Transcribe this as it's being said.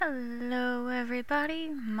Hello everybody,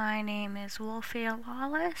 my name is Wolfie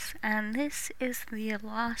Lawless, and this is The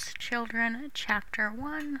Lost Children, Chapter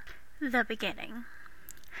 1, The Beginning.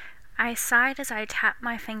 I sighed as I tapped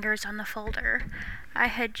my fingers on the folder. I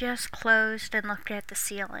had just closed and looked at the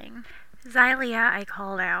ceiling. "Xylia," I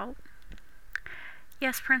called out.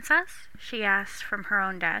 "Yes, Princess?" she asked from her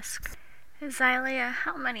own desk. "Xylia,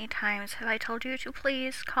 how many times have I told you to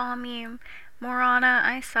please call me Morana?"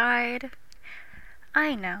 I sighed.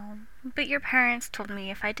 "I know, but your parents told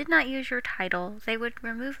me if I did not use your title, they would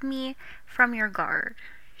remove me from your guard,"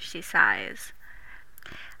 she sighs.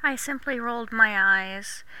 I simply rolled my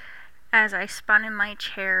eyes as I spun in my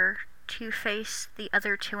chair to face the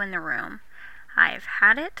other two in the room. "I've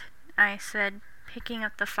had it," I said, picking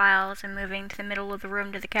up the files and moving to the middle of the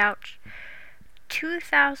room to the couch.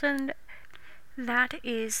 2,000. That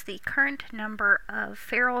is the current number of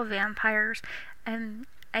feral vampires, and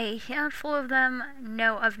a handful of them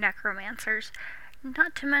know of necromancers.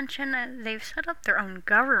 Not to mention they've set up their own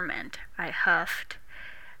government, I huffed.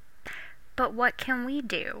 "But what can we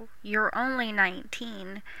do? You're only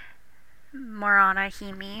 19, Morana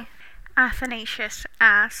Hime," Athanasius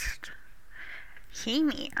asked.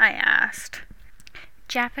 "Hime?" I asked.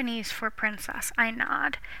 "Japanese for princess," I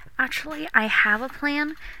nod. "Actually, I have a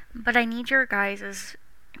plan, but I need your guys'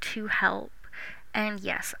 to help. And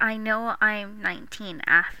yes, I know I'm 19,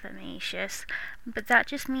 Athanasius, but that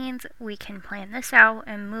just means we can plan this out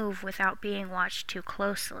and move without being watched too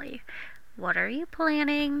closely." "What are you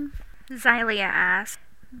planning?" Xylia asked.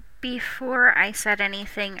 Before I said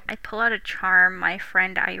anything, I pull out a charm my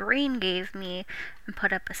friend Irene gave me and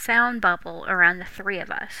put up a sound bubble around the three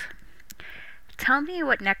of us. "Tell me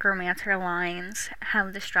what necromancer lines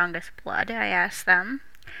have the strongest blood," I asked them.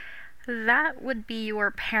 "That would be your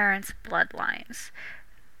parents' bloodlines,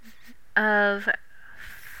 of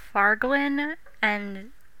Farglin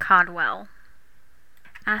and Codwell,"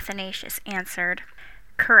 Athanasius answered.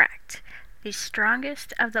 "Correct. The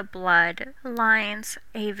strongest of the blood lines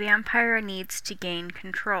a vampire needs to gain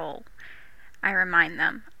control," I remind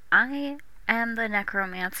them. "I am the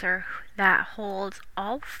necromancer that holds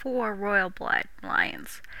all 4 royal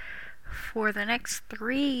bloodlines. For the next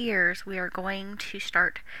 3 years, we are going to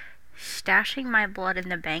start stashing my blood in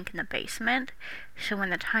the bank in the basement, so when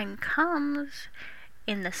the time comes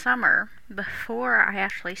in the summer, before I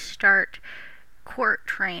actually start court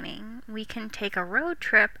training, we can take a road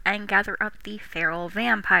trip and gather up the feral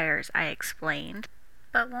vampires," I explained.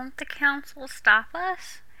 "But won't the council stop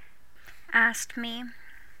us?" asked me.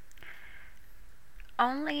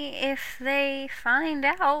 "Only if they find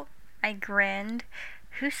out," I grinned.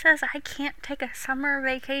 "Who says I can't take a summer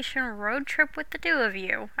vacation road trip with the 2 of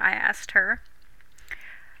you?" I asked her.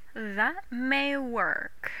 "That may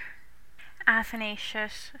work,"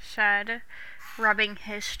 Athanasius said, rubbing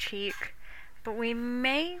his cheek. "But we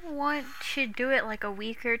may want to do it like a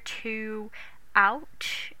week or 2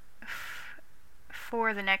 out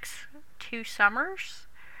for the next 2 summers.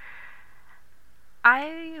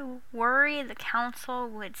 I worry the council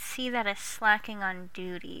would see that as slacking on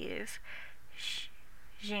duties,"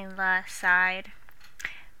 Jinla sighed.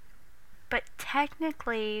 "But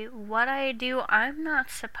technically, what I do, I'm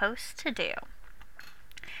not supposed to do.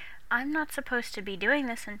 I'm not supposed to be doing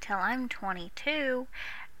this until I'm 22,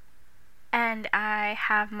 and I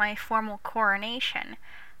have my formal coronation.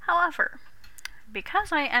 However,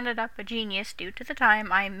 because I ended up a genius due to the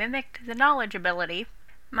time I mimicked the knowledge ability,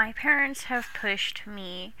 my parents have pushed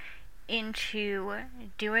me into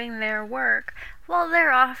doing their work while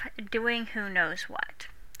they're off doing who knows what.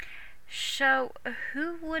 So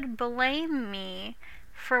who would blame me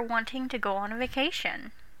for wanting to go on a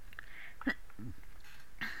vacation?"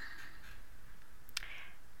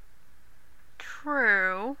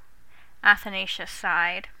 "True," Athanasius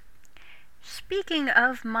sighed. "Speaking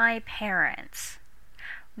of my parents,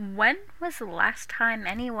 when was the last time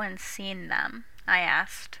anyone's seen them?" I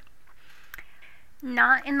asked.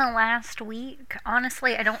 "Not in the last week.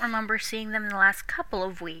 Honestly, I don't remember seeing them in the last couple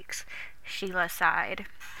of weeks," Sheila sighed.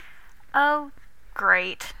 "Oh,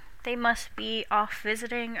 great. They must be off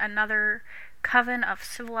visiting another coven of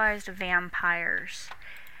civilized vampires.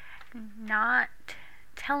 Not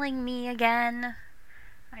telling me again?"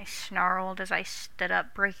 I snarled as I stood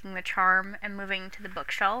up, breaking the charm and moving to the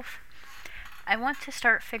bookshelf. I want to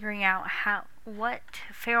start figuring out what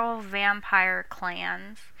feral vampire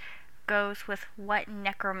clans goes with what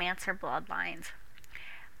necromancer bloodlines.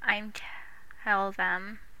 I tell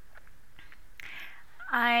them,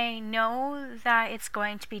 "I know that it's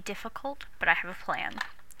going to be difficult, but I have a plan."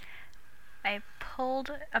 I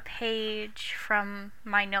pulled a page from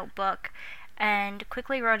my notebook and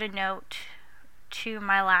quickly wrote a note to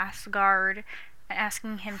my last guard and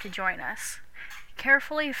asking him to join us.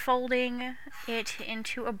 Carefully folding it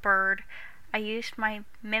into a bird, I used my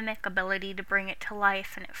mimic ability to bring it to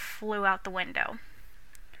life, and it flew out the window.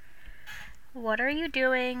 "What are you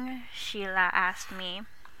doing?" Sheila asked me.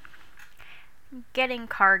 "Getting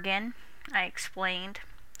Kargan," I explained.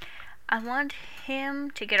 "I want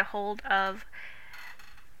him to get a hold of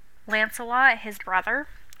Lancelot, his brother,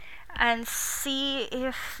 and see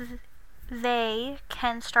if they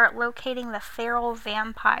can start locating the feral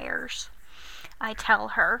vampires," I tell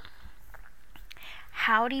her.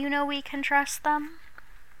 "How do you know we can trust them?"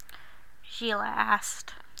 Sheila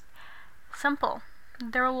asked. "Simple.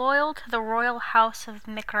 They're loyal to the royal house of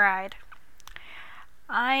Micride.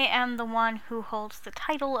 I am the one who holds the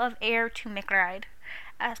title of heir to Micride,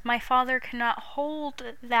 as my father cannot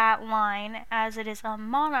hold that line as it is a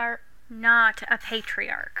monarch, not a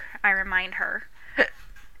patriarch," I remind her.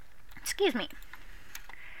 Excuse me.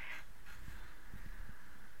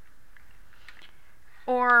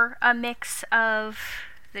 Or a mix of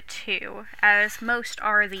the two, as most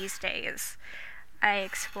are these days, I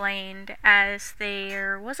explained as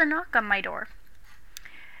there was a knock on my door.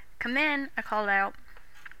 "Come in," I called out.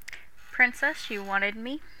 "Princess, you wanted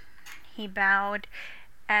me?" He bowed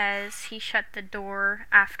as he shut the door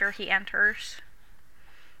after he enters.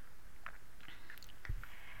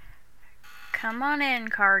 "Come on in,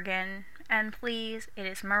 Kargan, and please, it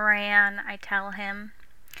is Moran," I tell him.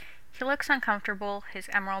 He looks uncomfortable, his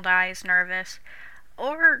emerald eyes nervous.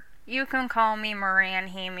 "Or you can call me Moran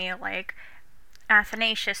Hemi like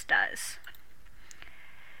Athanasius does."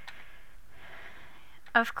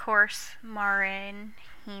 "Of course, Moran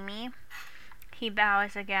Hemi." He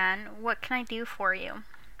bows again. "What can I do for you?"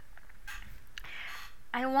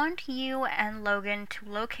 "I want you and Logan to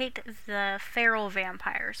locate the feral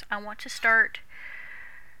vampires. I want to start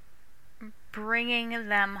bringing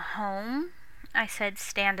them home," I said,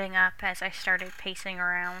 standing up as I started pacing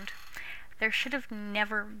around. "There should have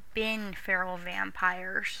never been feral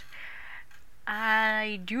vampires.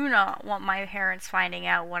 I do not want my parents finding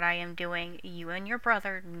out what I am doing. You and your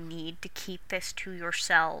brother need to keep this to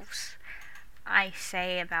yourselves," I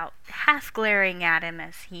say, about half glaring at him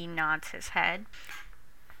as he nods his head.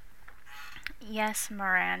 "Yes,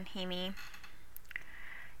 Moran Hemi."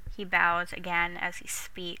 He bows again as he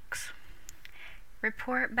speaks.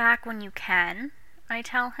 "Report back when you can," I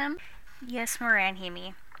tell him. "Yes, Moran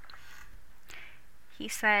Hemi," he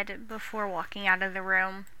said before walking out of the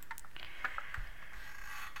room.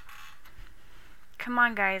 "Come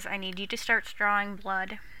on, guys, I need you to start drawing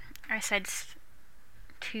blood," I said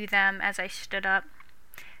to them as I stood up.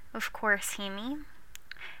 "Of course, Hemi,"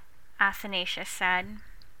 Athanasius said.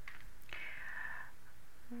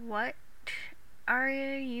 "What are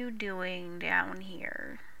you doing down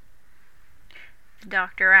here?" the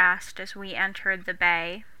doctor asked as we entered the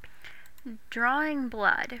bay. "Drawing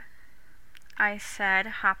blood," I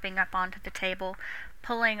said, hopping up onto the table,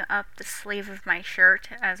 pulling up the sleeve of my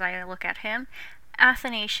shirt as I look at him.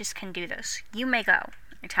 "Athanasius can do this. You may go,"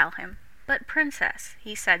 I tell him. "But Princess,"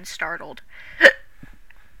 he said, startled.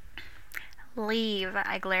 "Leave,"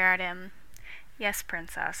 I glare at him. "Yes,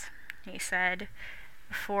 Princess," he said,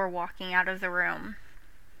 before walking out of the room.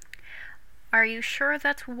 "Are you sure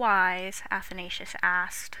that's wise?" Athanasius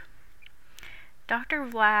asked. "Dr.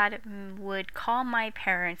 Vlad would call my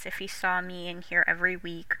parents if he saw me in here every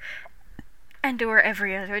week, or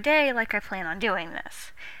every other day like I plan on doing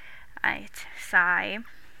this." I sigh.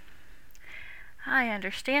 "I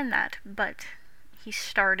understand that, but," he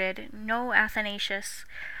started. "No, Athanasius.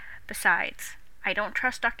 Besides, I don't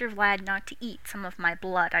trust Dr. Vlad not to eat some of my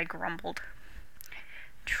blood," I grumbled.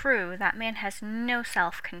 "True, that man has no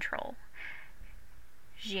self-control."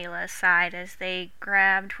 Sheila sighed as they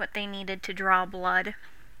grabbed what they needed to draw blood.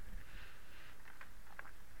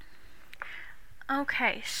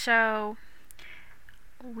 "Okay, so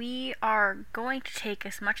we are going to take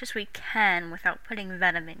as much as we can without putting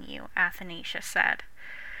venom in you," Athanasius said.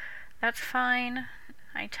 "That's fine,"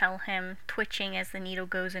 I tell him, twitching as the needle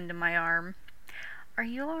goes into my arm. "Are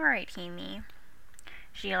you alright, Hemi?"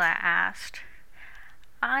 Sheila asked.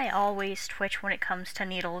 "I always twitch when it comes to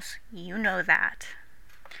needles. You know that,"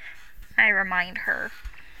 I remind her.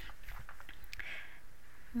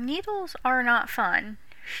 "Needles are not fun,"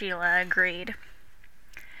 Sheila agreed.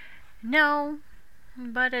 "No,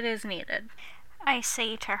 but it is needed," I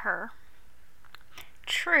say to her.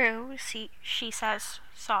 "True," she says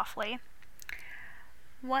softly.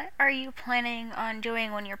 "What are you planning on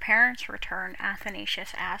doing when your parents return?"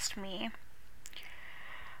 Athanasius asked me.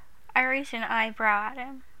 I raised an eyebrow at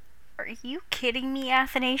him. "Are you kidding me,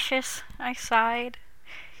 Athanasius?" I sighed.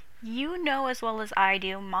 You know as well as I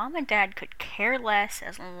do, Mom and Dad could care less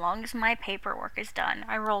as long as my paperwork is done.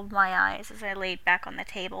 I rolled my eyes as I laid back on the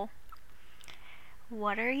table.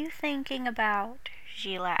 What are you thinking about?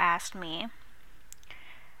 Sheila asked me.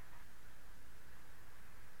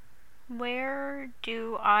 Where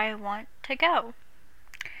do I want to go?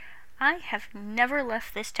 I have never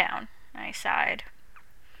left this town, I sighed.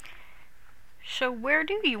 So where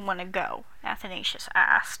do you want to go? Athanasius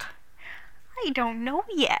asked. I don't know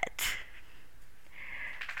yet.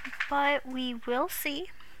 But we will see.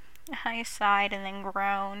 I sighed and then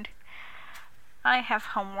groaned. I have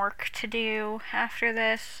homework to do after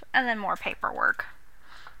this, and then more paperwork.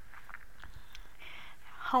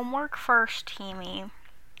 Homework first, Teamy,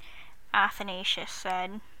 Athanasius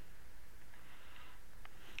said.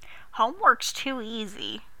 Homework's too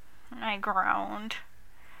easy, I groaned,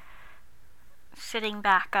 sitting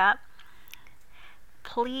back up.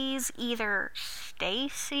 Please either stay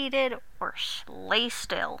seated or lay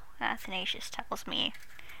still, Athanasius tells me.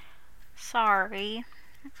 Sorry,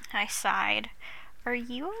 I sighed. Are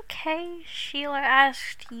you okay? Sheila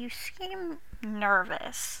asked. You seem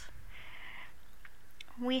nervous.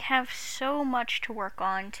 We have so much to work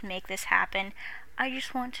on to make this happen. I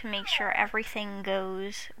just want to make sure everything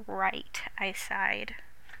goes right, I sighed.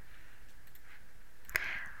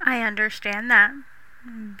 I understand that,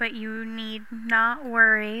 but you need not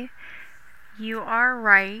worry. You are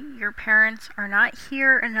right. Your parents are not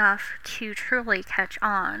here enough to truly catch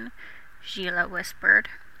on, Sheila whispered.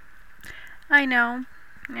 I know,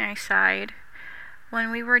 I sighed.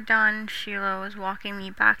 When we were done, Sheila was walking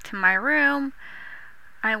me back to my room.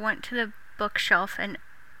 I went to the bookshelf and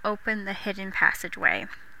opened the hidden passageway.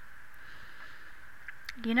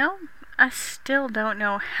 You know, I still don't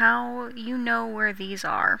know how you know where these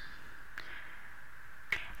are,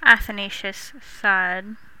 Athanasius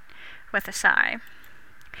said with a sigh.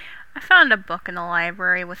 I found a book in the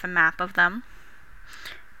library with a map of them,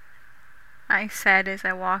 I said as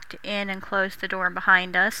I walked in and closed the door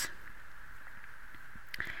behind us.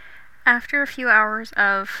 After a few hours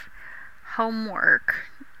of homework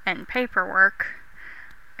and paperwork,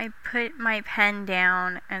 I put my pen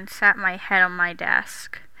down and sat my head on my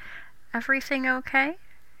desk. Everything okay?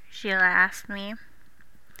 Sheila asked me.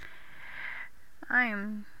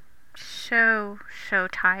 I'm so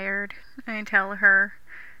tired, I tell her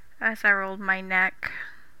as I rolled my neck.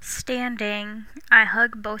 Standing, I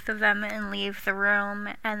hug both of them and leave the room,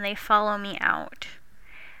 and they follow me out.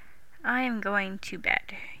 I am going to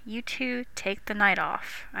bed. You two take the night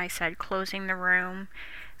off, I said, closing the room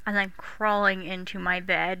and then crawling into my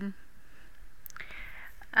bed.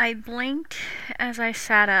 I blinked as I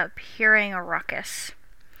sat up, hearing a ruckus.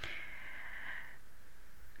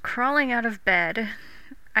 Crawling out of bed,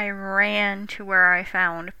 I ran to where I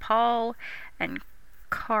found Paul and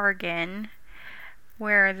Cargan,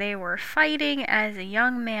 where they were fighting as a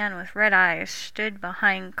young man with red eyes stood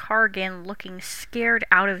behind Cargan looking scared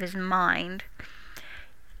out of his mind.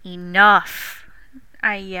 Enough,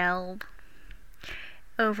 I yelled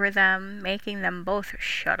over them, making them both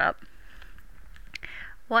shut up.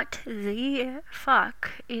 What the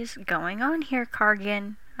fuck is going on here,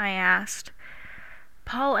 Cargan? I asked.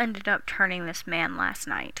 Paul ended up turning this man last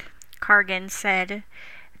night, Cargan said,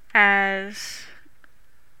 as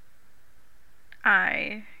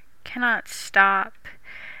I cannot stop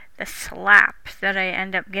the slap that I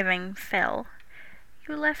end up giving Phil.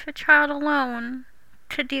 You left a child alone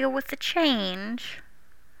to deal with the change.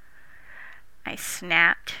 I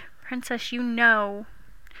snapped. Princess, you know.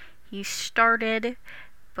 He started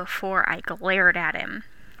before I glared at him.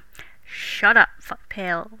 Shut up,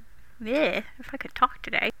 fucktail. If I could talk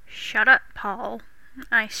today. Shut up, Paul,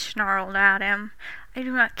 I snarled at him. I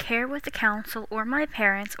do not care what the council or my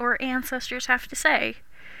parents or ancestors have to say.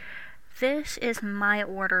 This is my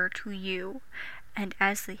order to you, and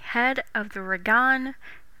as the head of the Regan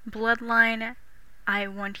bloodline, I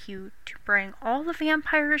want you to bring all the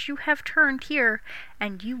vampires you have turned here,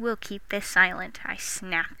 and you will keep this silent, I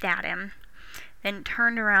snapped at him, then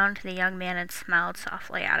turned around to the young man and smiled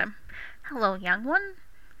softly at him. Hello, young one.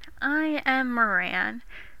 I am Moran.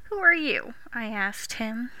 Who are you? I asked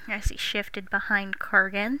him as he shifted behind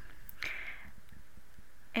Cargan.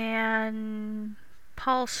 And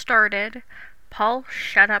Paul started. Paul,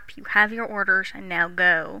 shut up. You have your orders, and now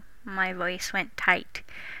go. My voice went tight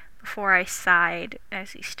before I sighed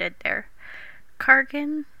as he stood there.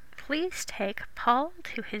 Cargan, please take Paul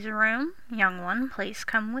to his room. Young one, please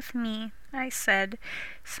come with me, I said,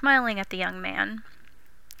 smiling at the young man.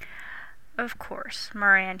 Of course,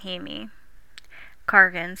 Moran Hemi,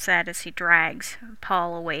 Cargan said as he drags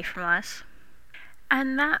Paul away from us.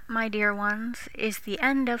 And that, my dear ones, is the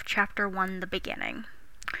end of Chapter 1, The Beginning.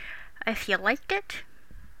 If you liked it,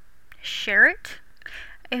 share it.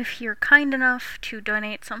 If you're kind enough to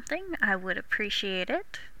donate something, I would appreciate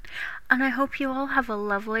it. And I hope you all have a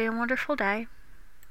lovely and wonderful day.